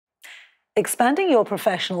Expanding your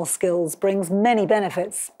professional skills brings many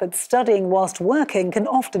benefits, but studying whilst working can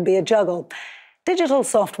often be a juggle. Digital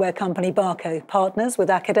software company Barco partners with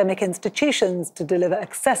academic institutions to deliver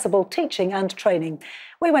accessible teaching and training.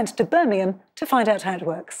 We went to Birmingham to find out how it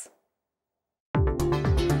works.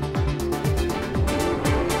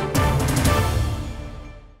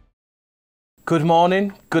 Good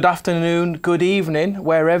morning, good afternoon, good evening,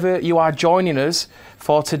 wherever you are joining us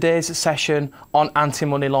for today's session on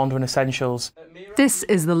anti-money laundering essentials. This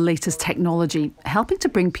is the latest technology, helping to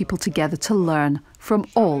bring people together to learn from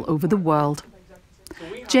all over the world.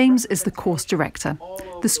 James is the course director.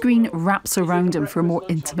 The screen wraps around him for a more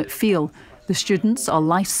intimate feel. The students are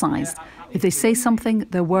life-sized. If they say something,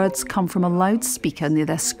 their words come from a loudspeaker near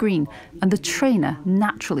their screen, and the trainer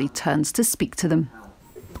naturally turns to speak to them.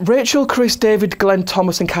 Rachel, Chris, David, Glenn,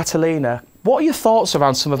 Thomas and Catalina, what are your thoughts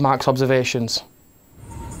around some of Mark's observations?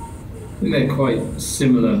 I think they're quite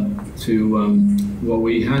similar to what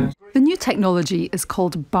we had. The new technology is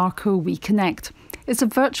called Barco We Connect. It's a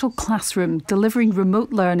virtual classroom delivering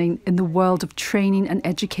remote learning in the world of training and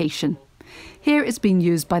education. Here it's being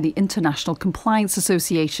used by the International Compliance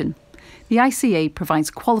Association. The ICA provides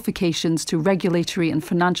qualifications to regulatory and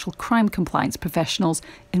financial crime compliance professionals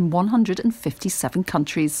in 157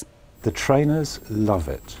 countries. The trainers love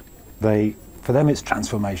it. For them it's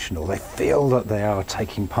transformational. They feel that they are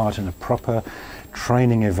taking part in a proper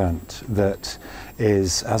training event that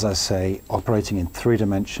is, as I say, operating in 3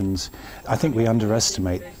 dimensions. I think we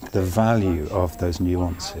underestimate the value of those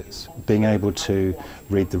nuances, being able to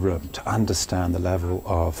read the room, to understand the level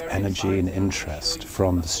of energy and interest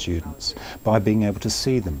from the students by being able to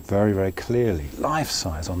see them very, very clearly,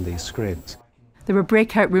 life-size on these screens. There are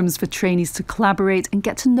breakout rooms for trainees to collaborate and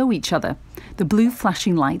get to know each other. The blue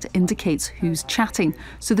flashing light indicates who's chatting,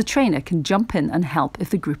 so the trainer can jump in and help if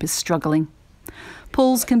the group is struggling.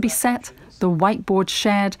 Polls can be set, the whiteboard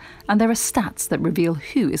shared, and there are stats that reveal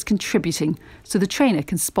who is contributing, so the trainer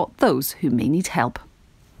can spot those who may need help.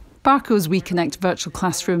 Barco's We Connect virtual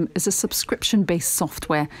classroom is a subscription-based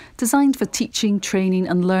software designed for teaching, training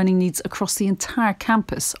and learning needs across the entire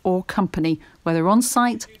campus or company, whether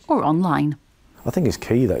on-site or online. I think it's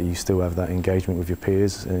key that you still have that engagement with your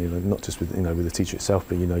peers, not just with with the teacher itself,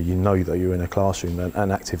 but you know that you're in a classroom, an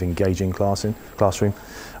active, engaging classroom.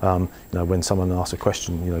 When someone asks a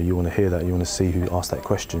question, you want to hear that, you want to see who asked that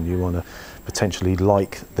question, you want to potentially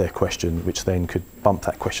like their question, which then could bump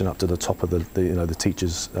that question up to the top of the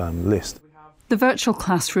teacher's list. The virtual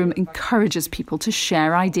classroom encourages people to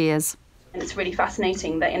share ideas. It's really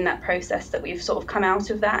fascinating that in that process that we've sort of come out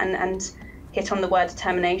of that and hit on the word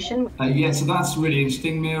determination. So that's really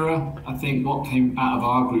interesting, Mira. I think what came out of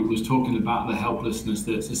our group was talking about the helplessness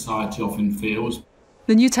that society often feels.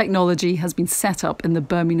 The new technology has been set up in the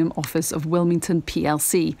Birmingham office of Wilmington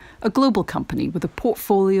plc, a global company with a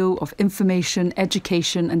portfolio of information,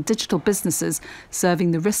 education and digital businesses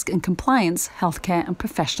serving the risk and compliance, healthcare and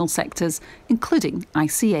professional sectors, including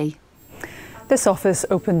ICA. This office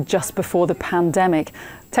opened just before the pandemic.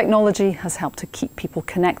 Technology has helped to keep people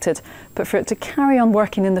connected, but for it to carry on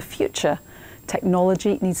working in the future,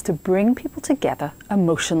 technology needs to bring people together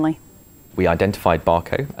emotionally. We identified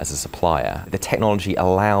Barco as a supplier. The technology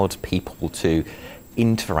allowed people to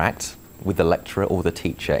interact with the lecturer or the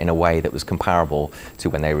teacher in a way that was comparable to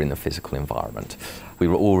when they were in the physical environment. We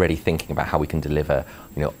were already thinking about how we can deliver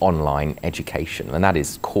online education, and that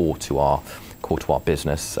is core to our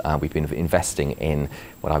business. We've been investing in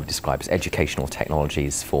what I would describe as educational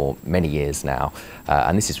technologies for many years now,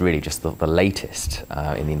 and this is really just the latest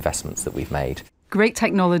in the investments that we've made. Great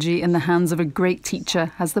technology in the hands of a great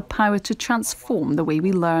teacher has the power to transform the way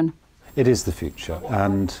we learn. It is the future,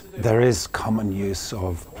 and there is common use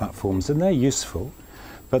of platforms, and they're useful,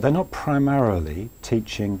 but they're not primarily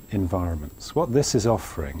teaching environments. What this is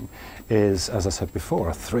offering is, as I said before,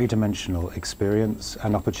 a 3-dimensional experience,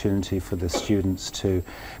 an opportunity for the students to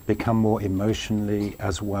become more emotionally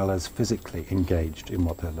as well as physically engaged in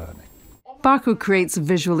what they're learning. Barco creates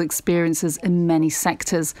visual experiences in many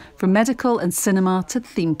sectors, from medical and cinema to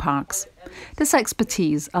theme parks. This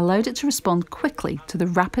expertise allowed it to respond quickly to the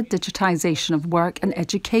rapid digitisation of work and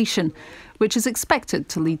education, which is expected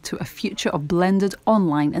to lead to a future of blended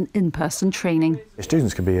online and in-person training.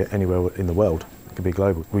 Students can be anywhere in the world. It can be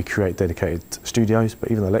global. We create dedicated studios, but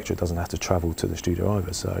even the lecturer doesn't have to travel to the studio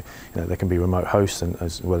either. So there can be remote hosts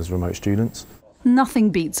as well as remote students. Nothing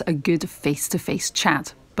beats a good face-to-face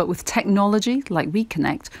chat. But with technology like We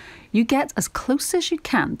Connect, you get as close as you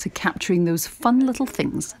can to capturing those fun little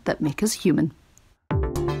things that make us human.